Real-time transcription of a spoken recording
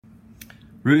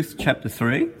Ruth chapter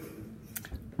 3,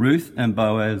 Ruth and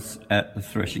Boaz at the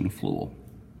threshing floor.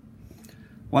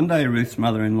 One day Ruth's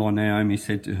mother-in-law Naomi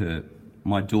said to her,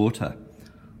 "My daughter,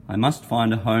 I must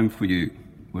find a home for you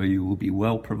where you will be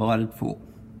well provided for.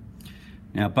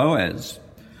 Now Boaz,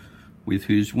 with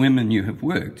whose women you have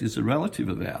worked, is a relative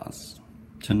of ours.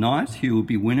 Tonight he will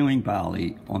be winnowing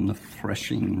barley on the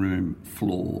threshing room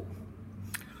floor.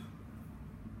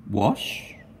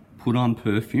 Wash, put on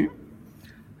perfume,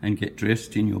 and get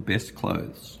dressed in your best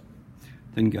clothes.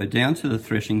 Then go down to the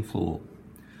threshing floor,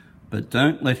 but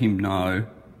don't let him know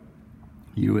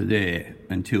you are there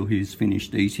until he has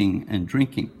finished eating and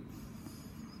drinking.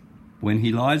 When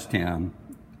he lies down,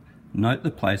 note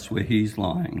the place where he is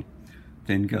lying,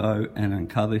 then go and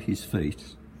uncover his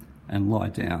feet and lie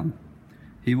down.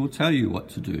 He will tell you what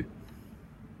to do."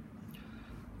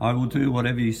 "I will do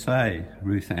whatever you say,"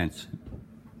 Ruth answered.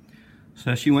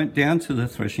 So she went down to the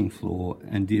threshing floor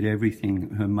and did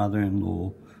everything her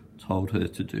mother-in-law told her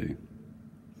to do.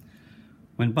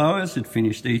 When Boaz had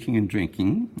finished eating and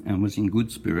drinking and was in good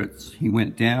spirits, he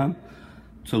went down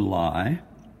to lie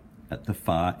at the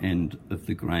far end of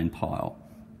the grain pile.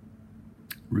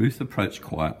 Ruth approached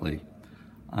quietly,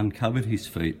 uncovered his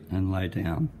feet and lay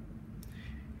down.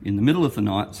 In the middle of the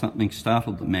night, something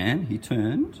startled the man. He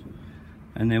turned,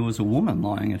 and there was a woman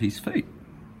lying at his feet.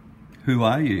 "Who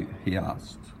are you?" he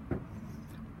asked.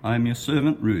 "I am your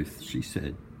servant Ruth," she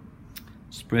said.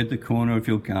 "Spread the corner of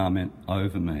your garment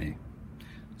over me,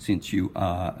 since you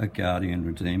are a guardian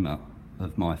redeemer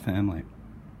of my family."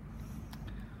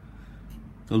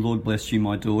 "The Lord bless you,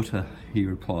 my daughter," he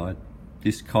replied.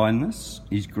 "This kindness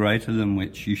is greater than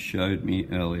which you showed me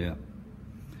earlier.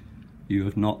 You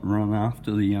have not run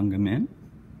after the younger men,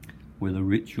 whether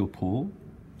rich or poor.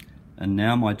 And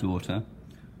now, my daughter,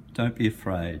 don't be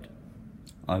afraid.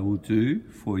 I will do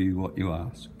for you what you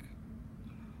ask.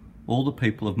 All the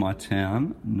people of my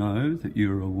town know that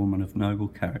you are a woman of noble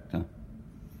character.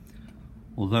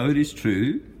 Although it is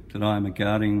true that I am a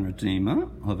guardian redeemer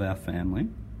of our family,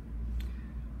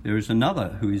 there is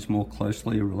another who is more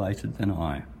closely related than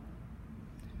I.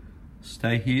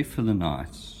 Stay here for the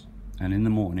night, and in the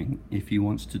morning, if he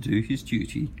wants to do his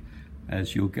duty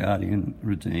as your guardian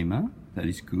redeemer, that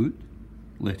is good,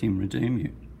 let him redeem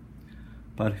you.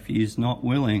 But if he is not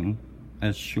willing,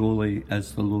 as surely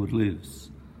as the Lord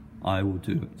lives, I will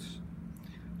do it.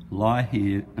 Lie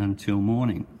here until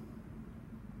morning."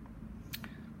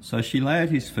 So she lay at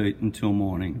his feet until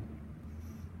morning,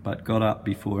 but got up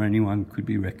before anyone could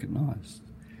be recognised.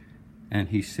 And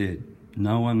he said,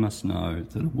 "No one must know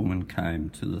that a woman came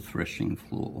to the threshing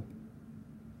floor."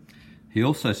 He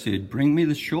also said, "Bring me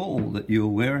the shawl that you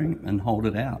are wearing and hold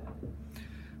it out."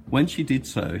 When she did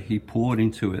so, he poured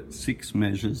into it 6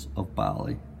 measures of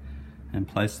barley and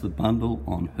placed the bundle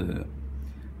on her.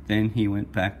 Then he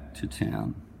went back to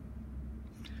town.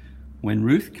 When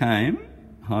Ruth came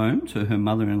home to her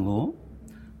mother-in-law,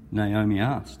 Naomi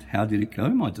asked, "How did it go,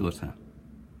 my daughter?"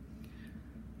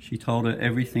 She told her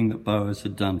everything that Boaz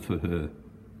had done for her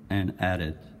and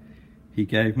added, "He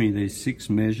gave me these 6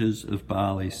 measures of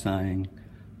barley, saying,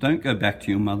 'Don't go back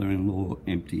to your mother-in-law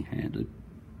empty-handed.'"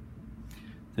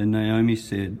 Then Naomi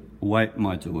said, "Wait,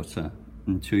 my daughter,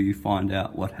 until you find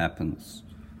out what happens,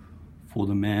 for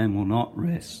the man will not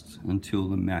rest until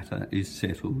the matter is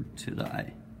settled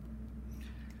today."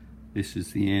 This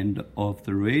is the end of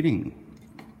the reading,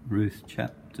 Ruth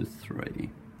chapter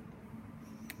 3.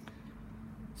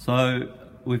 So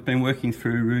we've been working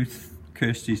through Ruth.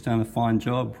 Kirsty's done a fine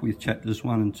job with chapters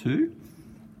 1 and 2,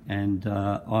 and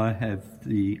I have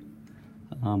the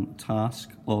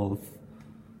task of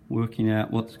working out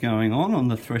what's going on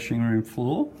the threshing room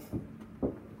floor.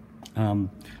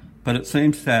 But it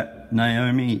seems that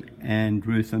Naomi and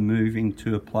Ruth are moving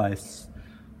to a place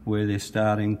where they're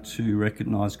starting to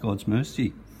recognise God's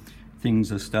mercy.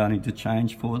 Things are starting to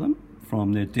change for them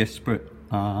from their desperate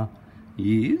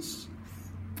years.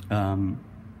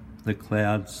 The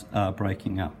clouds are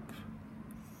breaking up.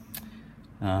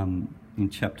 In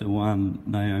chapter 1,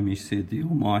 Naomi said, "The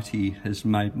Almighty has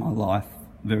made my life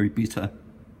very bitter.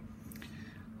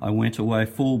 I went away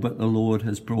full, but the Lord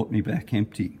has brought me back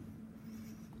empty."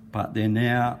 But they're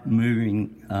now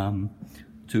moving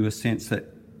to a sense that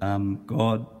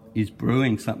God is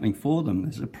brewing something for them.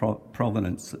 There's a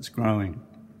providence that's growing.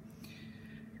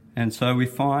 And so we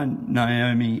find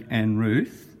Naomi and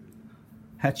Ruth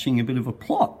hatching a bit of a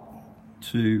plot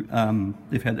to,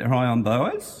 they've had their eye on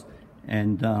Boaz,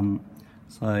 and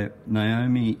so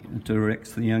Naomi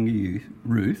directs the younger youth,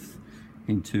 Ruth,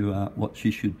 into what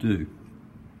she should do.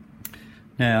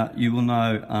 Now, you will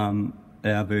know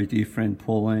our very dear friend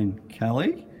Pauline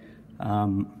Kelly.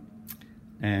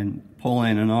 And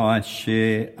Pauline and I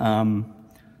share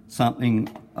something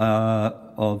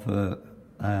of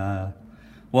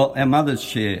our mothers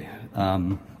share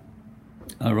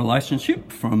a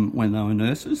relationship from when they were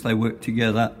nurses. They worked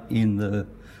together in the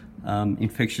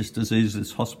infectious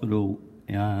diseases hospital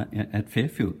at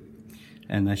Fairfield,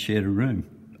 and they shared a room,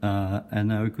 and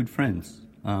they were good friends.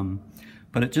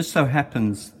 But it just so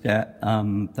happens that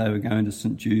they were going to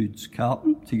St Jude's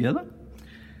Carlton together,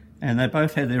 and they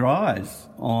both had their eyes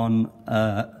on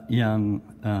a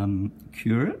young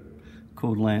curate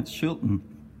called Lance Shilton.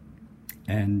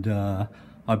 And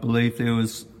I believe there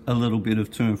was a little bit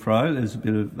of to and fro. There's a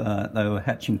bit of, they were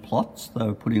hatching plots, they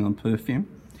were putting on perfume,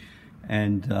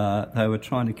 and they were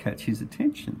trying to catch his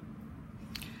attention.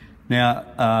 Now,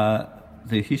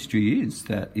 the history is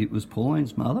that it was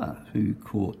Pauline's mother who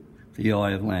caught the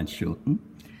eye of Lance Shilton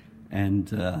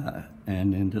and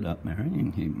ended up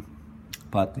marrying him.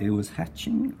 But there was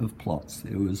hatching of plots,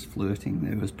 there was flirting,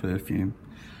 there was perfume,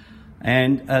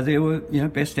 and there were,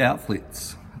 best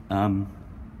outfits.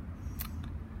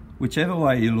 Whichever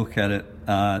way you look at it,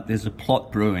 there's a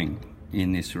plot brewing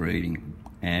in this reading,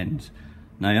 and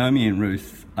Naomi and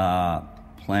Ruth are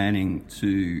planning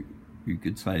to, you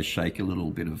could say, shake a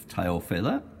little bit of tail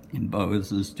feather in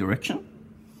Boaz's direction.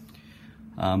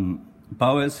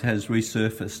 Boaz has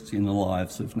resurfaced in the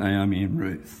lives of Naomi and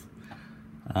Ruth.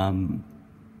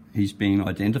 He's been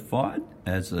identified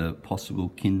as a possible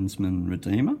kinsman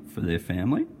redeemer for their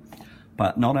family.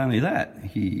 But not only that,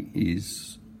 he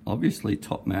is obviously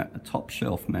top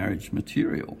shelf marriage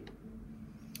material.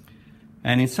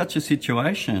 And in such a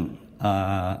situation,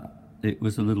 it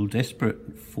was a little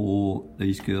desperate for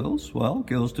these girls. Well,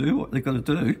 girls do what they've got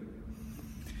to do.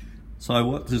 So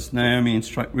what does Naomi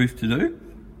instruct Ruth to do?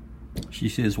 She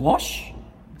says, wash,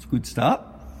 it's a good start,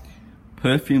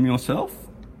 perfume yourself,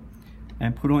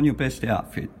 and put on your best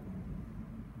outfit.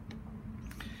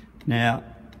 Now,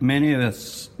 many of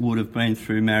us would have been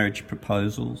through marriage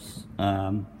proposals,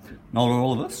 not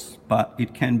all of us, but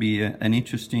it can be an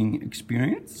interesting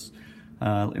experience.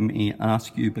 Let me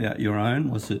ask you about your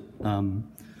own. Was it,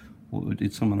 or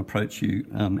did someone approach you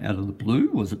out of the blue?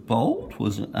 Was it bold?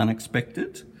 Was it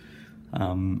unexpected?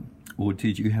 Or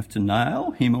did you have to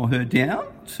nail him or her down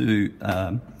to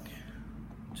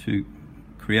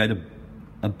create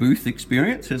a booth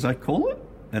experience, as I call it?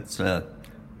 That's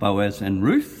Boaz and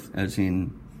Ruth, as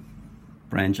in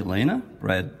Brangelina,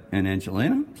 Brad and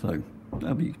Angelina, so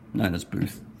they'll be known as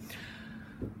Booth.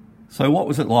 So what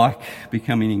was it like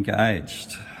becoming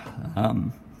engaged?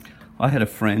 I had a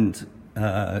friend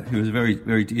who was a very,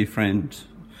 very dear friend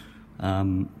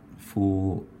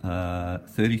for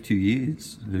 32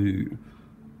 years who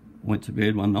went to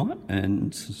bed one night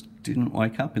and didn't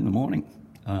wake up in the morning.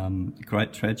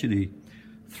 Great tragedy,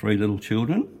 3 little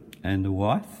children and a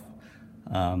wife,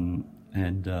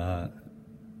 and a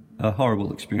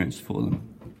horrible experience for them.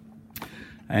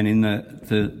 And in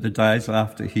the days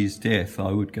after his death,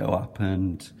 I would go up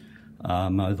and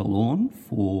mow the lawn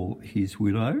for his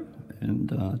widow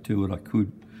and do what I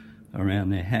could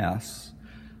around their house.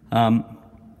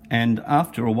 And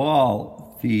after a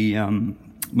while, the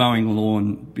mowing the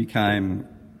lawn became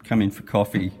come in for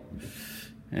coffee,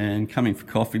 and coming for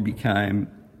coffee became,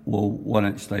 well, why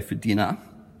don't you stay for dinner?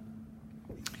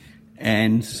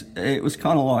 And it was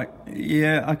kind of like,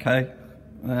 yeah, okay,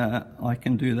 I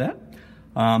can do that.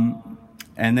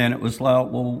 And then it was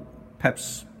like, well,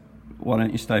 perhaps why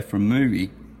don't you stay for a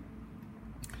movie?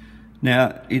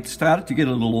 Now, it started to get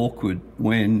a little awkward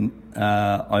when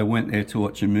I went there to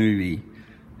watch a movie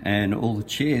and all the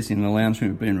chairs in the lounge room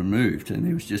had been removed and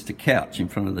there was just a couch in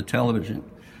front of the television.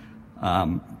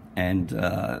 So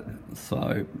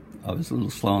I was a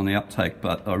little slow on the uptake,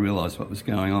 but I realised what was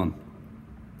going on.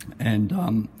 And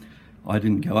I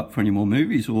didn't go up for any more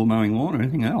movies or mowing lawn or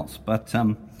anything else. But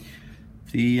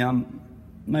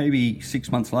maybe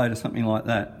 6 months later, something like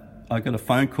that, I got a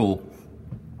phone call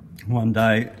one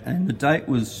day, and the date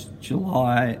was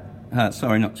February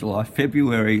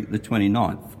the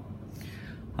 29th.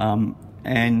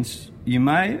 And you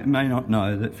may not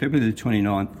know that February the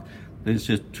 29th, there's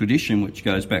a tradition which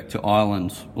goes back to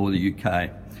Ireland or the UK,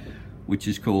 which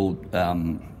is called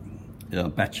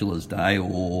Bachelor's Day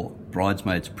or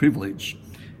Bridesmaid's Privilege.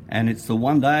 And it's the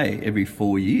one day every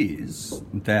 4 years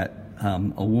that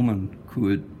a woman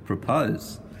could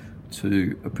propose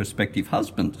to a prospective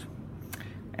husband.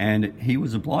 And he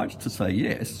was obliged to say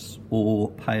yes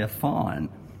or pay a fine.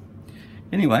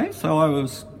 Anyway, so I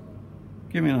was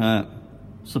given a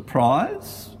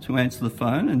surprise to answer the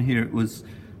phone, and here it was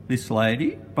this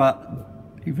lady, but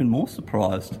even more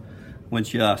surprised when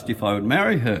she asked if I would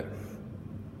marry her.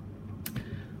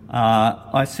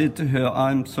 I said to her,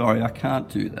 "I'm sorry, I can't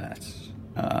do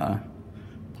that.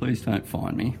 Please don't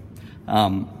find me."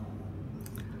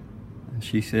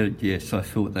 She said, "Yes, I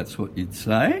thought that's what you'd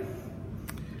say."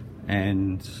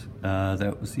 And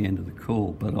that was the end of the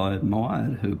call. But I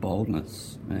admired her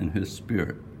boldness and her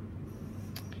spirit.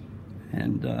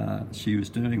 And she was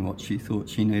doing what she thought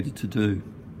she needed to do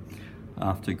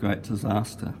after great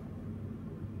disaster.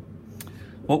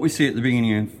 What we see at the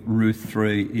beginning of Ruth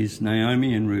 3 is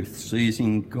Naomi and Ruth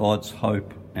seizing God's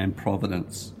hope and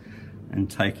providence and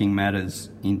taking matters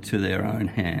into their own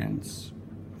hands.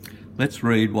 Let's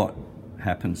read what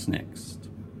happens next.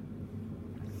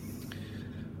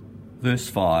 Verse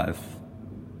 5,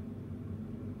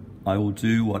 "I will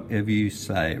do whatever you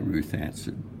say," Ruth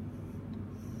answered.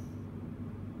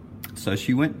 So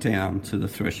she went down to the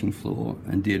threshing floor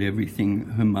and did everything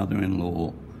her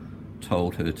mother-in-law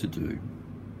told her to do.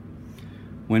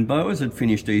 When Boaz had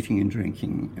finished eating and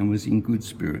drinking and was in good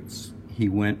spirits, he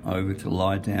went over to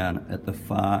lie down at the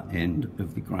far end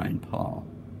of the grain pile.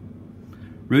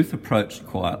 Ruth approached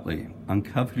quietly,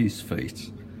 uncovered his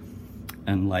feet,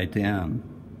 and lay down.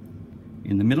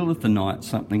 In the middle of the night,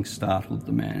 something startled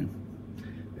the man,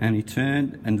 and he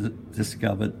turned and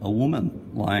discovered a woman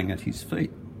lying at his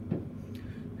feet.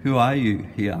 "Who are you?"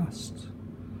 he asked.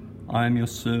 "I am your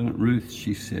servant Ruth,"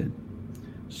 she said.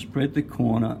 "Spread the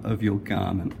corner of your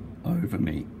garment over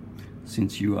me,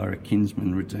 since you are a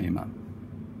kinsman redeemer."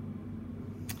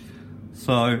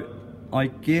 So I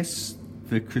guess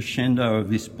the crescendo of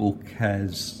this book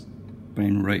has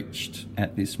been reached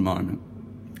at this moment.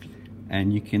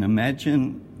 And you can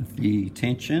imagine the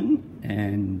tension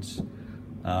and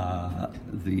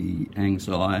the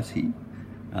anxiety,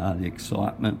 the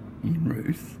excitement in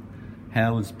Ruth.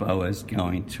 How is Boaz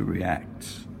going to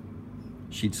react?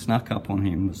 She'd snuck up on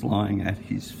him, was lying at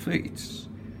his feet.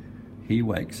 He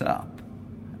wakes up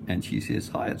and she says,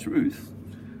 "Hi, it's Ruth.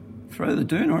 Throw the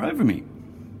doona over me."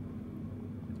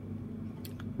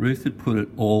 Ruth had put it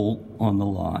all on the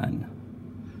line.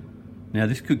 Now,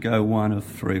 this could go one of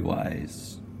three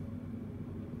ways.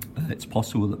 It's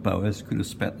possible that Boaz could have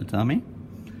spat the dummy.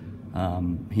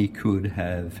 He could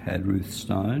have had Ruth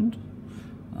stoned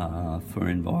for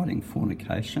inviting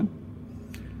fornication.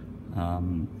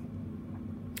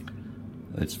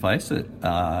 Let's face it,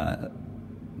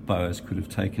 Boaz could have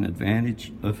taken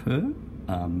advantage of her.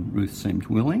 Ruth seemed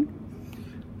willing.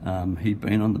 He'd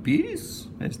been on the beers,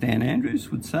 as Dan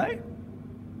Andrews would say.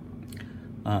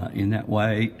 In that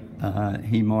way,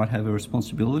 he might have a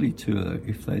responsibility to her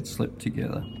if they'd slept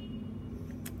together.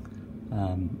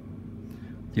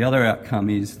 The other outcome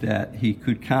is that he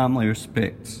could calmly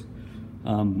respect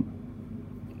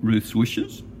Ruth's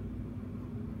wishes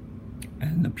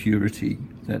and the purity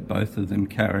that both of them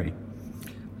carry.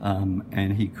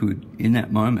 And he could, in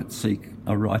that moment, seek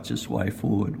a righteous way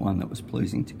forward, one that was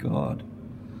pleasing to God.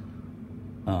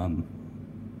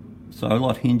 So a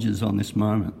lot hinges on this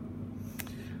moment.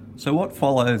 So what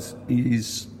follows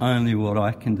is only what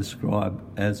I can describe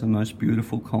as a most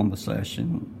beautiful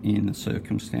conversation in the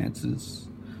circumstances.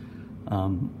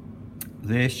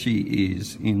 There she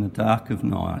is in the dark of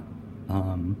night.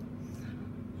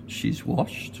 She's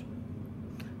washed,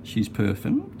 she's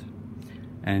perfumed,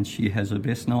 and she has her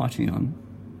best nightie on,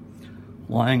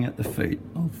 lying at the feet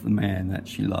of the man that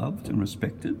she loved and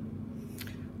respected,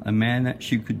 a man that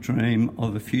she could dream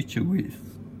of a future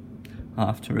with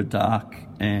after a dark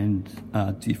and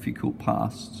difficult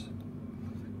past.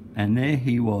 And there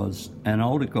he was, an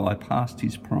older guy past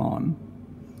his prime,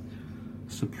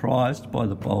 surprised by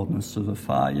the boldness of a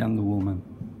far younger woman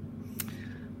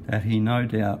that he no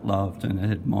doubt loved and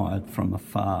admired from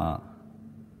afar.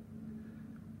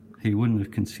 He wouldn't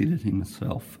have considered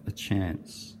himself a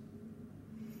chance.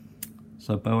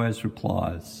 So Boaz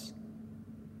replies,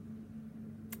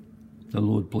 "The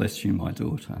Lord bless you, my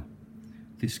daughter.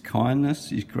 This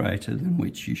kindness is greater than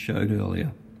which you showed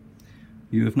earlier.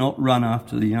 You have not run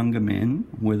after the younger men,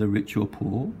 whether rich or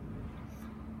poor.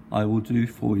 I will do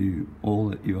for you all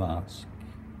that you ask.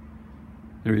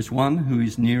 There is one who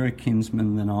is nearer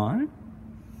kinsman than I.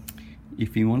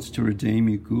 If he wants to redeem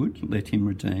you, good, let him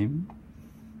redeem.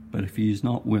 But if he is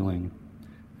not willing,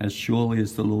 as surely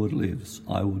as the Lord lives,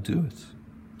 I will do it.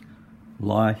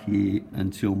 Lie here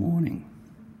until morning."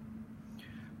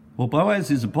 Well, Boaz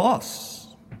is a boss.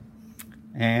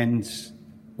 And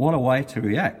what a way to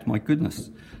react, my goodness.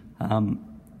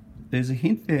 There's a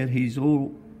hint that he's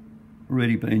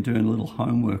already been doing a little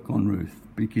homework on Ruth,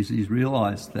 because he's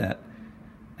realised that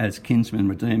as kinsman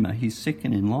redeemer, he's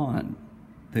second in line.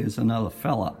 There's another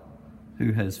fella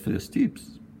who has first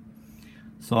dibs.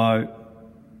 So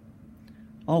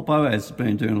old Boaz has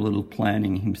been doing a little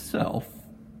planning himself,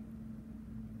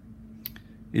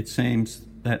 it seems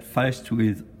that faced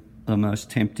with the most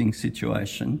tempting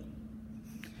situation,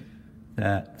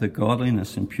 that the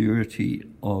godliness and purity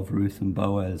of Ruth and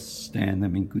Boaz stand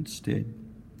them in good stead.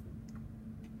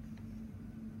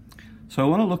 So I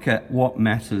want to look at what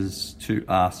matters to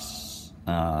us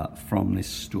from this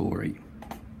story.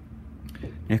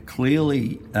 Now,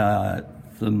 clearly, the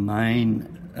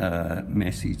main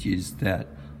message is that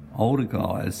older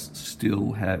guys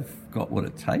still have got what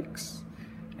it takes,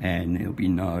 and there'll be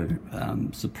no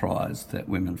surprise that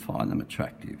women find them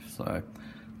attractive. So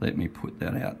let me put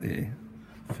that out there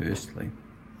firstly.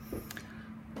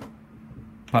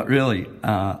 But really,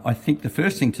 I think the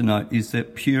first thing to note is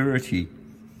that purity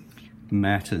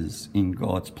matters in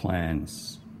God's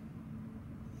plans.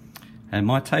 And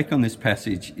my take on this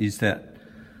passage is that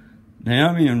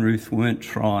Naomi and Ruth weren't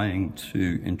trying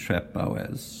to entrap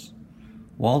Boaz.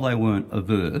 While they weren't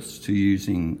averse to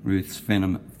using Ruth's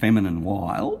feminine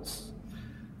wiles,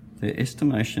 their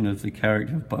estimation of the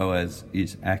character of Boaz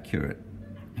is accurate.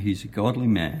 He's a godly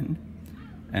man,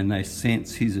 and they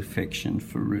sense his affection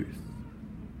for Ruth.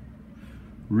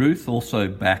 Ruth also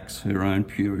backs her own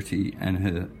purity and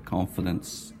her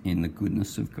confidence in the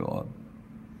goodness of God.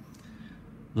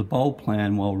 The bold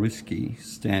plan, while risky,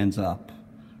 stands up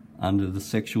under the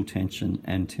sexual tension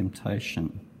and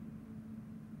temptation.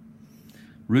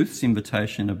 Ruth's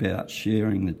invitation about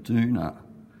sharing the doona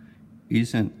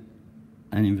isn't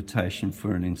an invitation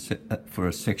for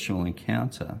a sexual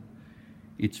encounter.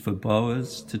 It's for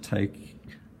Boaz to take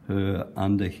her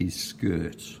under his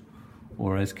skirt,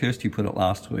 or as Kirsty put it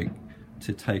last week,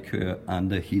 to take her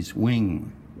under his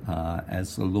wing,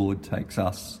 as the Lord takes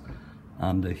us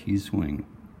under his wing.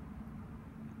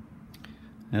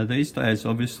 Now, these days,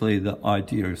 obviously, the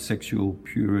idea of sexual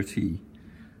purity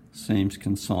seems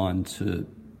consigned to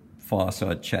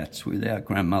fireside chats with our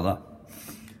grandmother,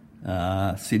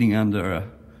 sitting under a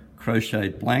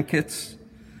crocheted blanket.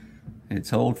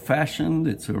 It's old-fashioned,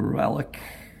 it's a relic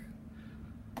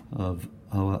of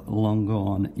a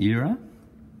long-gone era,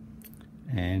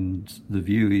 and the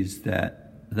view is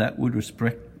that that would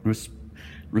restrict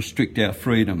our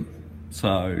freedom,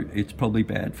 so it's probably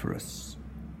bad for us.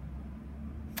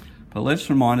 But let's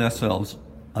remind ourselves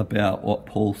about what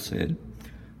Paul said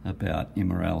about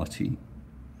immorality.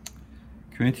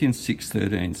 Corinthians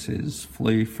 6:13 says,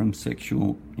 "Flee from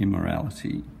sexual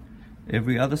immorality.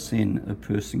 Every other sin a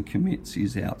person commits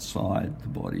is outside the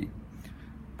body,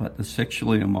 but the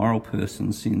sexually immoral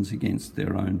person sins against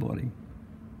their own body."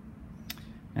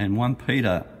 And 1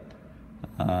 Peter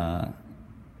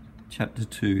chapter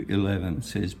 2:11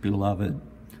 says, "Beloved,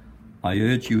 I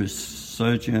urge you as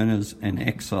sojourners and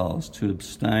exiles to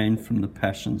abstain from the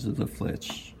passions of the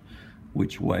flesh,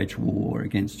 which wage war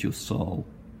against your soul."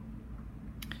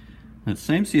 And it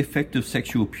seems the effect of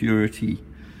sexual purity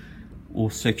or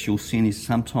sexual sin is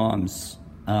sometimes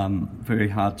very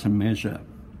hard to measure.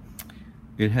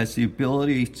 It has the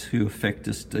ability to affect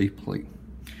us deeply.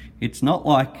 It's not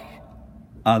like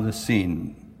other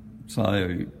sin.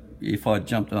 So if I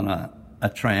jumped on a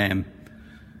tram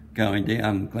going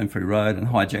down Glenferrie Road and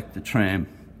hijacked the tram,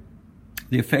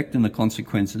 the effect and the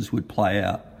consequences would play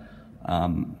out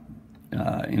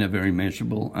in a very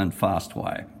measurable and fast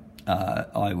way.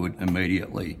 I would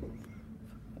immediately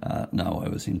know I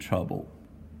was in trouble.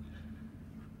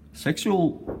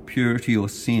 Sexual purity or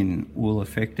sin will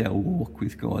affect our walk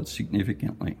with God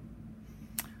significantly.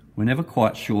 We're never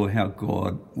quite sure how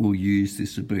God will use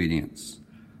this obedience,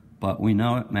 but we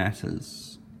know it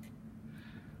matters.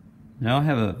 Now, I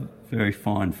have a very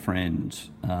fine friend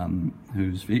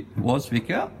who was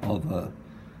vicar of a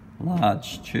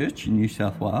large church in New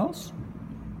South Wales,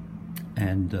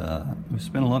 and we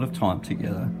spent a lot of time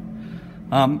together.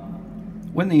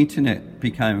 When the internet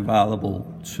became available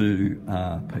to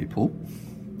people,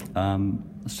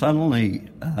 suddenly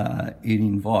it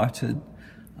invited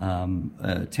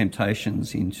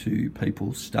temptations into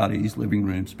people's studies, living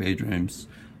rooms, bedrooms,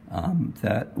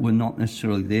 that were not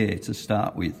necessarily there to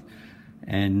start with.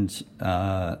 And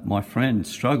my friend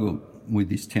struggled with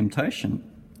this temptation.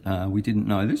 We didn't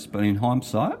know this, but in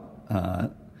hindsight,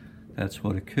 that's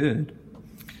what occurred.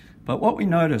 But what we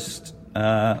noticed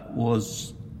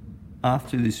was,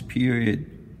 after this period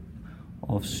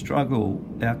of struggle,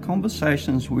 our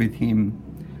conversations with him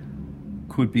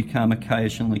could become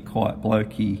occasionally quite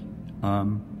blokey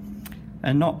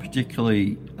and not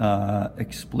particularly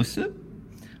explicit,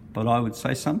 but I would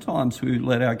say sometimes we would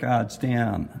let our guards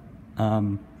down.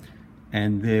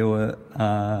 And there were,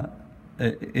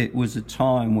 it was a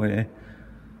time where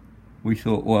we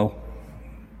thought, well,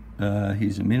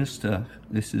 he's a minister,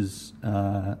 this is,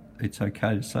 it's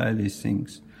okay to say these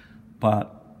things.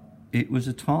 But it was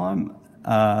a time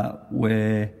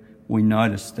where we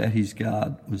noticed that his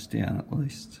guard was down at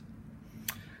least.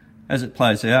 As it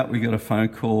plays out, we got a phone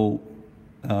call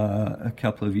a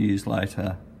couple of years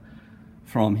later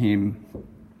from him,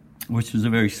 which was a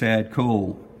very sad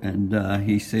call. And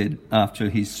he said after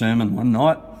his sermon one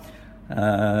night,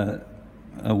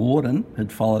 a warden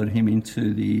had followed him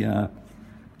into the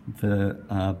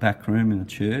back room in the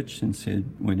church and said,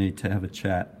 "We need to have a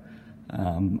chat.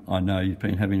 I know you've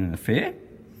been having an affair,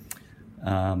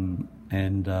 and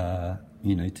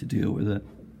you need to deal with it."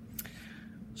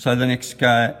 So the next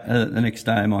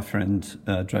day, my friend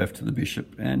drove to the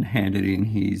bishop and handed in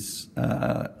his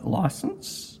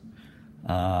licence,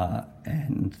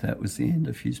 and that was the end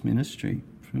of his ministry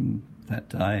from that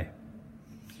day.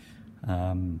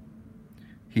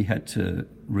 He had to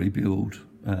rebuild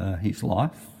his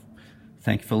life.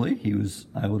 Thankfully, he was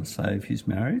able to save his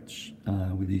marriage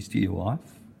with his dear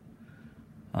wife.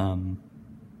 In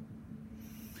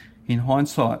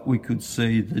hindsight, we could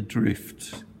see the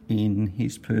drift in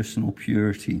his personal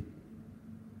purity,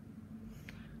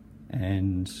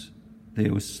 and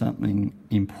there was something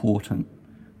important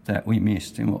that we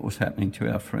missed in what was happening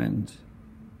to our friend.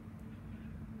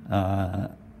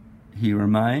 He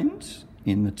remained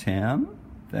in the town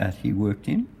that he worked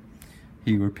in.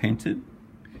 He repented,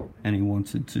 and he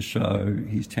wanted to show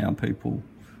his town people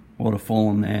what a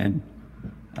fallen man,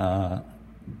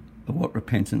 what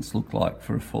repentance looked like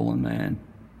for a fallen man.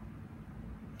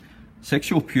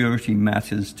 Sexual purity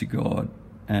matters to God,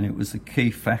 and it was a key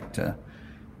factor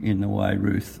in the way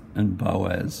Ruth and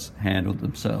Boaz handled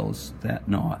themselves that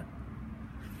night.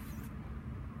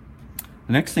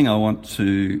 The next thing I want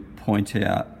to point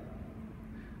out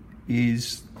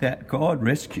is that God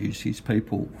rescues his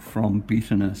people from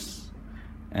bitterness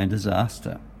and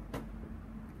disaster.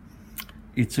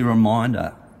 It's a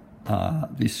reminder,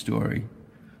 this story,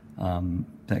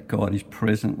 that God is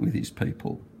present with his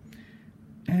people,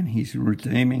 and his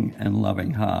redeeming and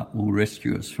loving heart will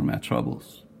rescue us from our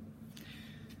troubles.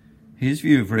 His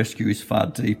view of rescue is far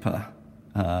deeper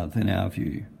than our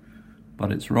view,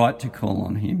 but it's right to call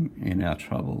on him in our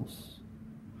troubles.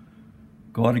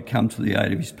 God had come to the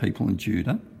aid of his people in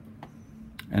Judah,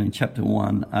 and in chapter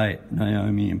 1:8,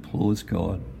 Naomi implores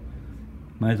God,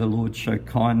 "May the Lord show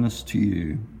kindness to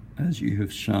you as you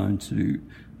have shown to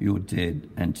your dead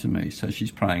and to me." So she's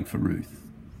praying for Ruth.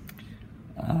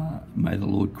 May the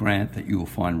Lord grant that you will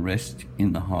find rest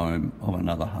in the home of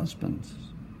another husband.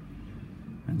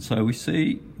 And so we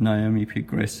see Naomi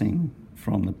progressing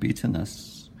from the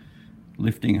bitterness,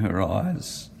 lifting her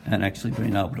eyes, and actually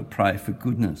being able to pray for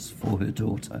goodness for her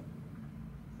daughter.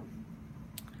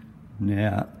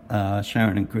 Now,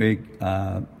 Sharon and Greg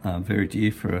are very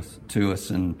dear to us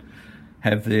and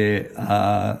have their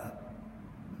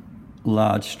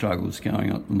large struggles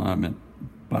going on at the moment.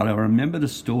 But I remember the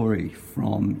story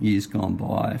from years gone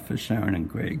by for Sharon and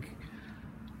Greg,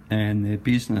 and their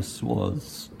business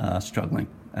was struggling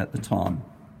at the time.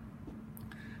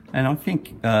 And I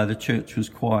think the church was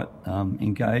quite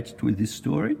engaged with this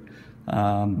story.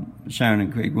 Sharon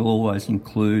and Greg will always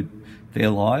include their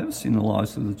lives in the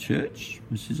lives of the church,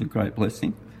 which is a great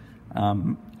blessing.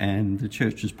 And the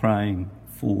church is praying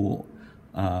for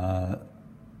that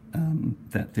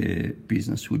their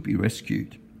business would be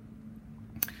rescued.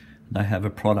 They have a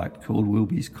product called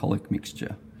Wilby's Colic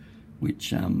Mixture,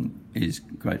 which is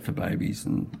great for babies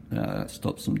and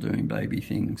stops them doing baby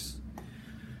things,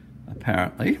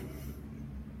 apparently.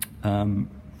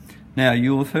 Now,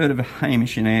 you'll have heard of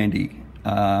Hamish and Andy.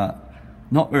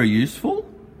 Not very useful,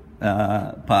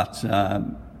 but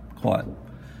quite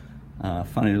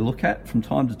funny to look at from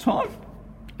time to time.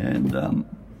 And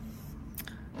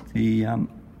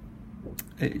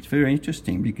it's very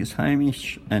interesting because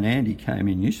Hamish and Andy came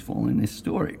in useful in this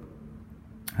story.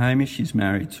 Hamish is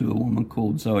married to a woman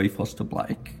called Zoe Foster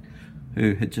Blake,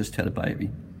 who had just had a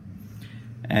baby.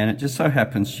 And it just so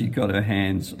happens she got her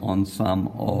hands on some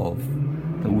of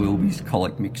the Wilby's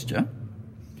Colic Mixture,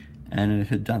 and it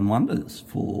had done wonders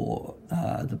for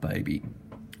the baby.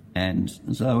 And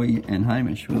Zoe and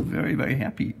Hamish were very, very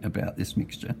happy about this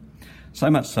mixture.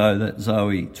 So much so that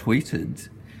Zoe tweeted,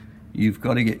 "You've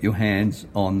got to get your hands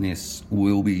on this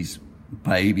Wilby's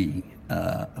baby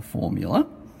formula.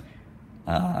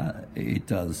 It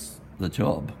does the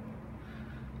job."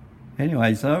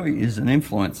 Anyway, Zoe is an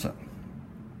influencer.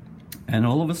 And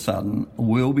all of a sudden,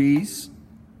 Wilby's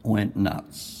went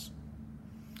nuts.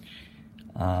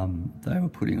 They were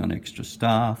putting on extra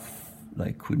staff.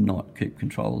 They could not keep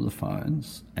control of the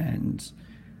phones. And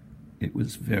it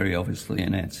was very obviously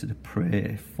an answer to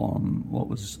prayer from what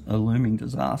was a looming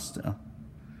disaster.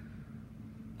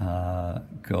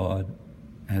 God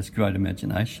has great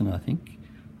imagination, I think,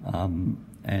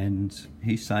 and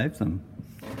he saved them,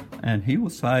 and he will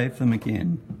save them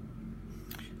again.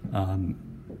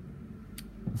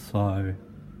 So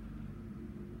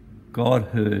God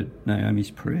heard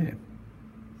Naomi's prayer.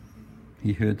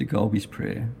 He heard the Golby's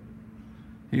prayer.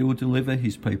 He will deliver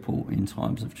his people in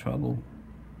times of trouble.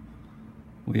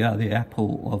 We are the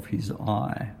apple of his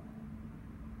eye.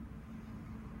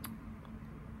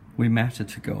 We matter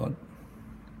to God.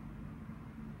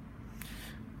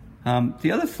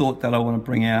 The other thought that I want to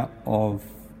bring out of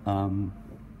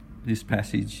this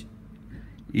passage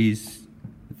is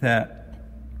that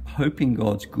hoping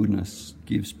God's goodness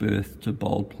gives birth to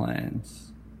bold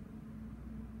plans.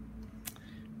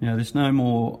 There's no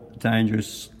more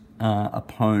dangerous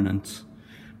opponent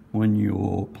when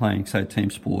you're playing, say,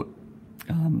 team sport,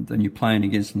 than you're playing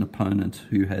against an opponent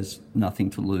who has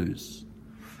nothing to lose.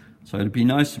 So it'd be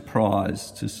no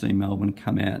surprise to see Melbourne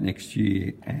come out next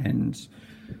year and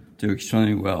do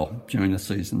extremely well during the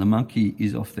season. The monkey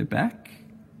is off their back.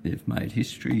 They've made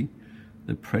history.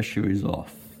 The pressure is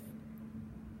off.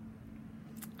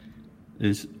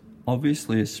 There's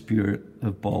obviously a spirit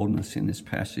of boldness in this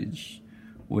passage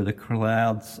where the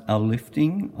clouds are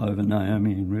lifting over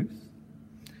Naomi and Ruth.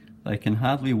 They can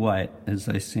hardly wait as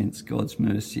they sense God's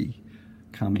mercy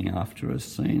coming after a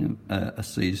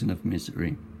season of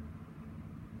misery.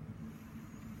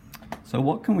 So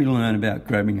what can we learn about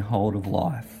grabbing hold of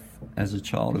life as a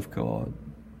child of God?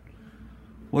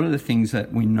 What are the things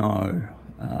that we know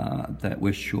that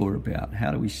we're sure about?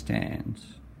 How do we stand?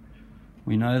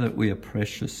 We know that we are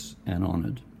precious and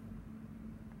honoured.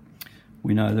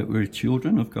 We know that we're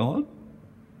children of God.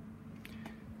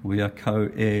 We are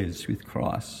co-heirs with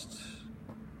Christ.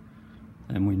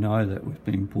 And we know that we've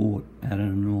been bought at an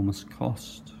enormous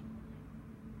cost.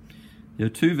 There are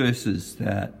two verses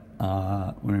that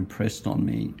were impressed on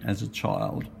me as a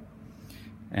child,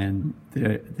 and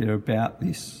they're about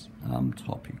this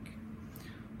topic.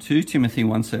 2 Timothy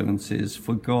 1:7 says,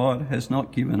 "For God has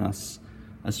not given us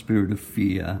a spirit of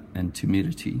fear and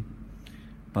timidity,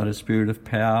 but a spirit of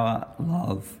power,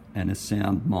 love, and a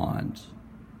sound mind."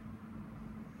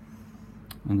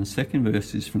 And the second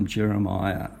verse is from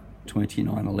Jeremiah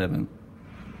 29:11.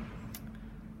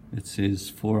 It says,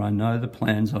 "For I know the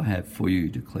plans I have for you,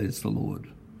 declares the Lord,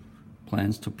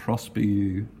 plans to prosper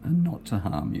you and not to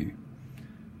harm you,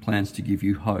 plans to give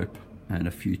you hope and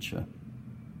a future."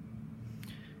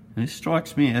 And this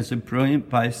strikes me as a brilliant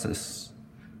basis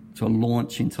to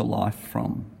launch into life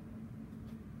from.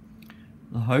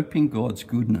 The hope in God's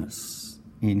goodness,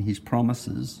 in his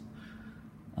promises,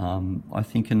 I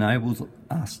think enables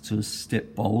us to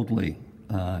step boldly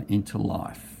into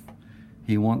life.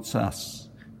 He wants us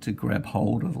to grab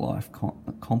hold of life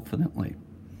confidently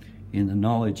in the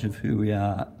knowledge of who we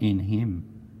are in him.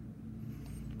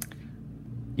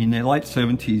 In their late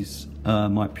 70s,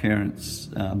 my parents,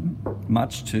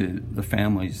 much to the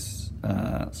family's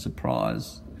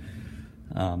surprise,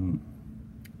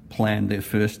 planned their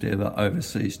first ever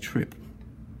overseas trip.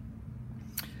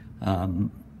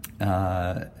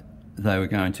 They were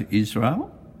going to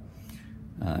Israel,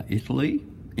 Italy,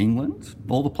 England,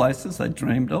 all the places they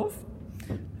dreamed of.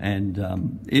 And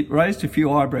it raised a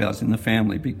few eyebrows in the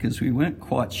family because we weren't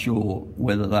quite sure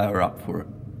whether they were up for it.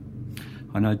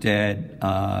 I know Dad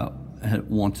had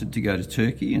wanted to go to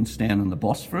Turkey and stand on the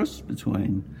Bosphorus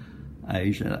between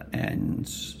Asia and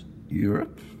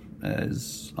Europe,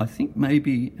 as I think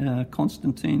maybe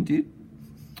Constantine did.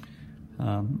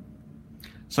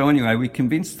 So anyway, we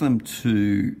convinced them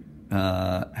to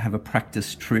have a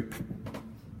practice trip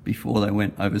before they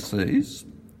went overseas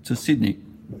to Sydney.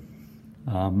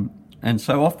 And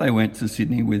so off they went to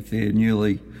Sydney with their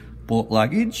newly bought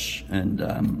luggage and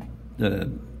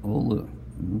all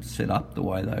set up the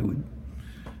way they would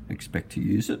expect to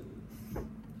use it.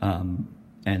 And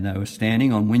they were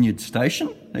standing on Wynyard Station.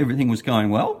 Everything was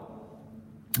going well.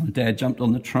 Dad jumped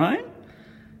on the train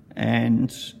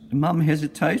and Mum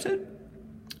hesitated.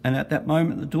 And at that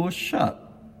moment, the door shut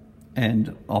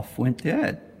and off went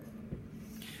Dad.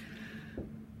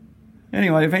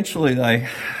 Anyway, eventually they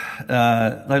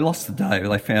lost the day.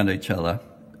 They found each other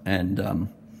and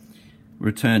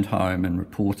returned home and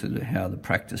reported how the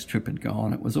practice trip had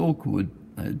gone. It was all good.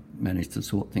 They'd managed to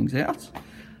sort things out.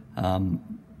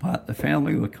 But the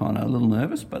family were kind of a little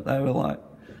nervous, but they were like,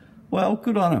 well,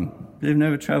 good on them. They've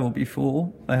never travelled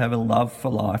before. They have a love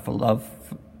for life,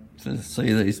 to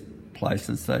see these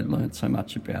places they'd learnt so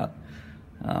much about.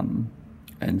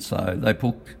 And so they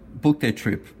booked their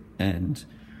trip and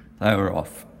they were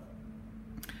off.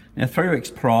 Now, 3 weeks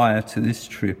prior to this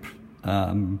trip,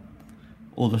 all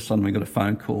of a sudden we got a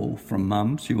phone call from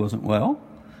Mum. She wasn't well.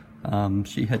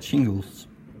 she had shingles,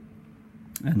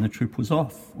 and the trip was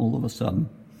off all of a sudden.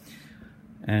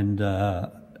 And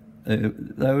they were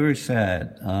very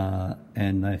sad,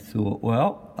 and they thought,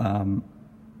 well,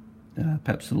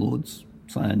 perhaps the Lord's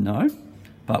saying no,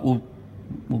 but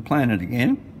we'll plan it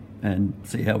again and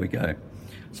see how we go.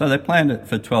 So they planned it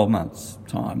for 12 months'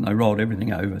 time. They rolled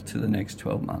everything over to the next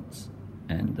 12 months,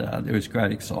 and there was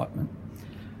great excitement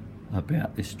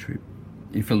about this trip,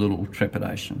 if a little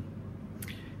trepidation.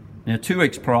 Now, 2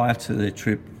 weeks prior to their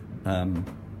trip, Mum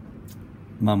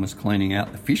was cleaning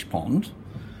out the fish pond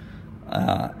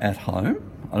at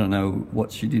home. I don't know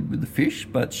what she did with the fish,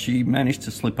 but she managed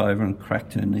to slip over and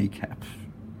cracked her kneecap.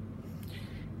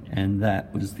 And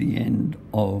that was the end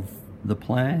of the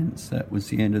plans. That was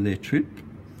the end of their trip.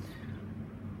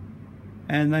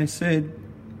 And they said,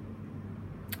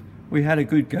 we had a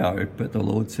good go, but the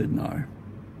Lord said no.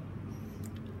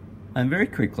 And very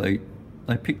quickly,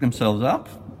 they picked themselves up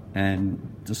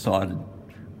and decided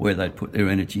where they'd put their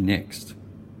energy next.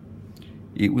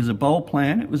 It was a bold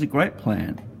plan. It was a great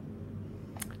plan.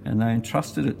 And they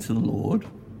entrusted it to the Lord,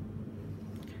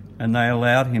 and they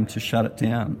allowed him to shut it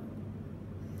down.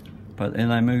 But then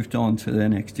they moved on to their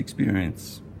next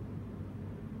experience.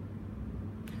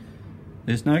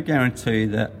 There's no guarantee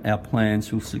that our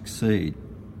plans will succeed.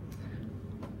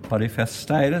 But if our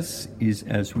status is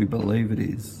as we believe it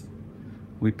is,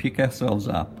 we pick ourselves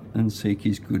up and seek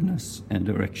his goodness and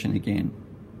direction again.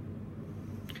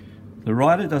 The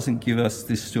writer doesn't give us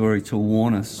this story to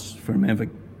warn us from ever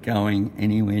going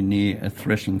anywhere near a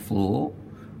threshing floor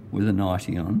with a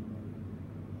nightie on.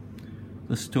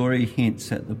 The story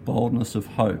hints at the boldness of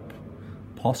hope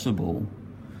possible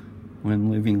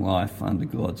when living life under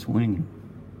God's wing.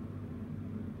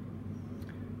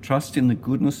 Trust in the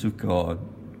goodness of God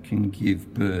can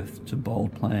give birth to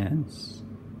bold plans.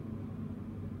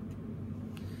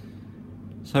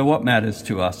 So what matters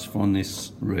to us from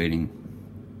this reading?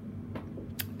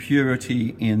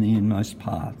 Purity in the inmost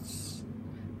parts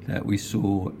that we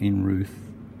saw in Ruth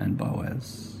and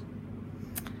Boaz.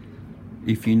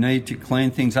 If you need to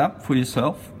clean things up for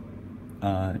yourself,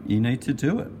 you need to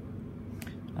do it.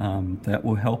 That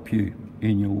will help you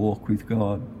in your walk with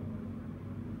God.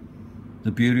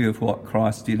 The beauty of what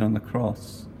Christ did on the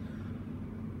cross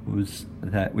was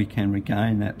that we can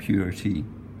regain that purity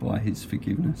by his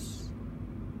forgiveness.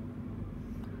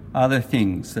 Are there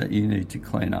things that you need to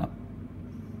clean up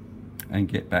and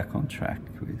get back on track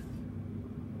with?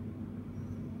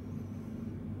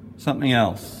 Something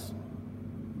else.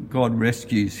 God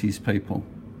rescues his people.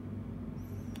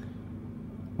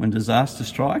 When disaster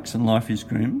strikes and life is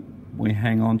grim, we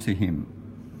hang on to him.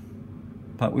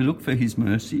 But we look for his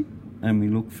mercy and we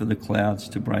look for the clouds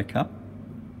to break up.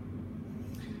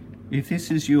 If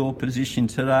this is your position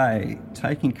today,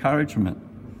 take encouragement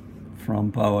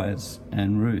from Boaz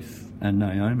and Ruth and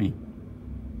Naomi.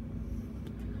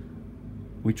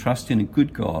 We trust in a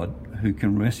good God who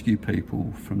can rescue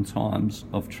people from times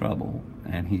of trouble,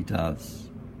 and he does.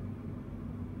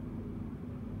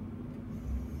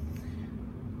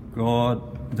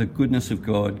 God, the goodness of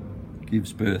God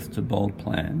gives birth to bold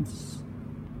plans.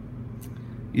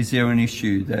 Is there an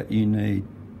issue that you need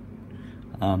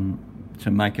to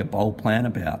make a bold plan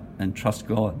about and trust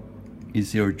God?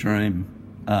 Is there a dream?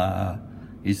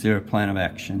 Is there a plan of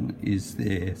action? Is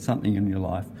there something in your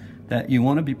life that you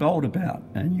want to be bold about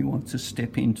and you want to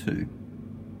step into?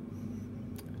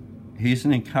 Here's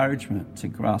an encouragement to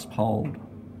grasp hold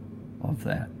of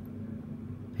that.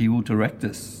 He will direct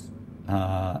us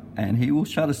and he will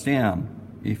shut us down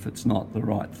if it's not the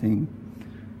right thing.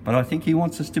 But I think he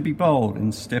wants us to be bold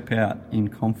and step out in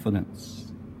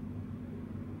confidence.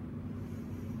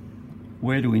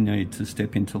 Where do we need to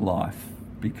step into life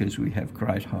because we have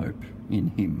great hope in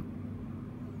him?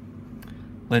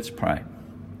 Let's pray.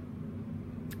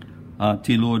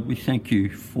 Dear Lord, we thank you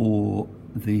for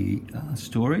the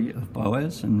story of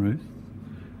Boaz and Ruth.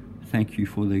 Thank you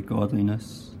for their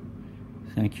godliness.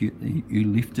 Thank you that you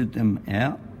lifted them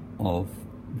out of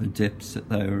the depths that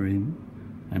they were in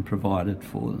and provided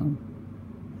for them.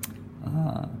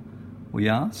 We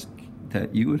ask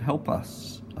that you would help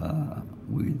us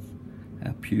with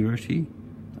our purity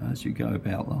as you go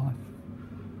about life.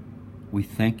 We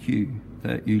thank you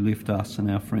that you lift us and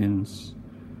our friends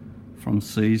from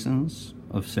seasons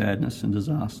of sadness and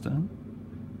disaster,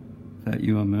 that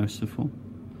you are merciful.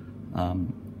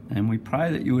 And we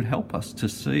pray that you would help us to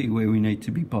see where we need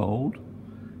to be bold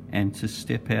and to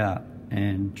step out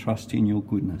and trust in your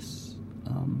goodness.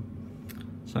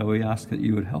 So we ask that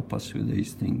you would help us with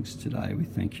these things today. We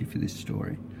thank you for this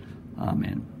story.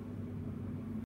 Amen.